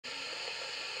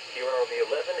the 11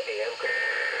 a.m.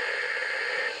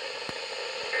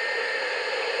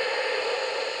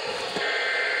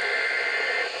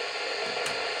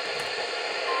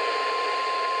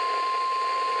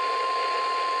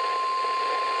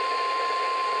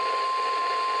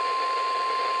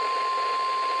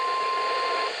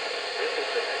 This is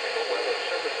the National Weather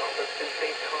Service Office in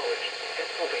State College,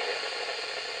 Pennsylvania.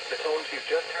 The tones you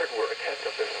just heard were a test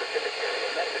of the specific area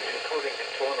message encoding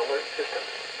control and alert systems.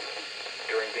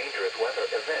 During dangerous weather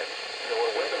events,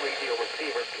 NOAA weather radio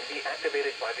receivers can be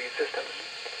activated by these systems.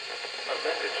 A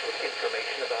message with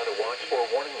information about a watch or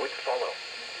warning would follow.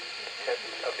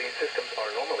 Tests of these systems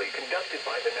are normally conducted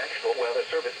by the National Weather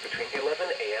Service between 11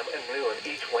 a.m. and noon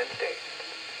each Wednesday.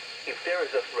 If there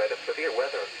is a threat of severe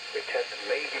weather, the test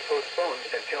may be postponed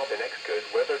until the next good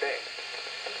weather day.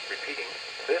 Repeating,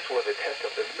 this was a test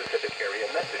of the specific area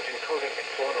message encoding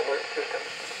control and alert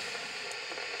systems.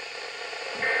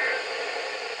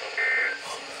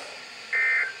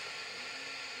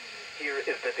 Here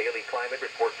is the daily climate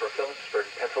report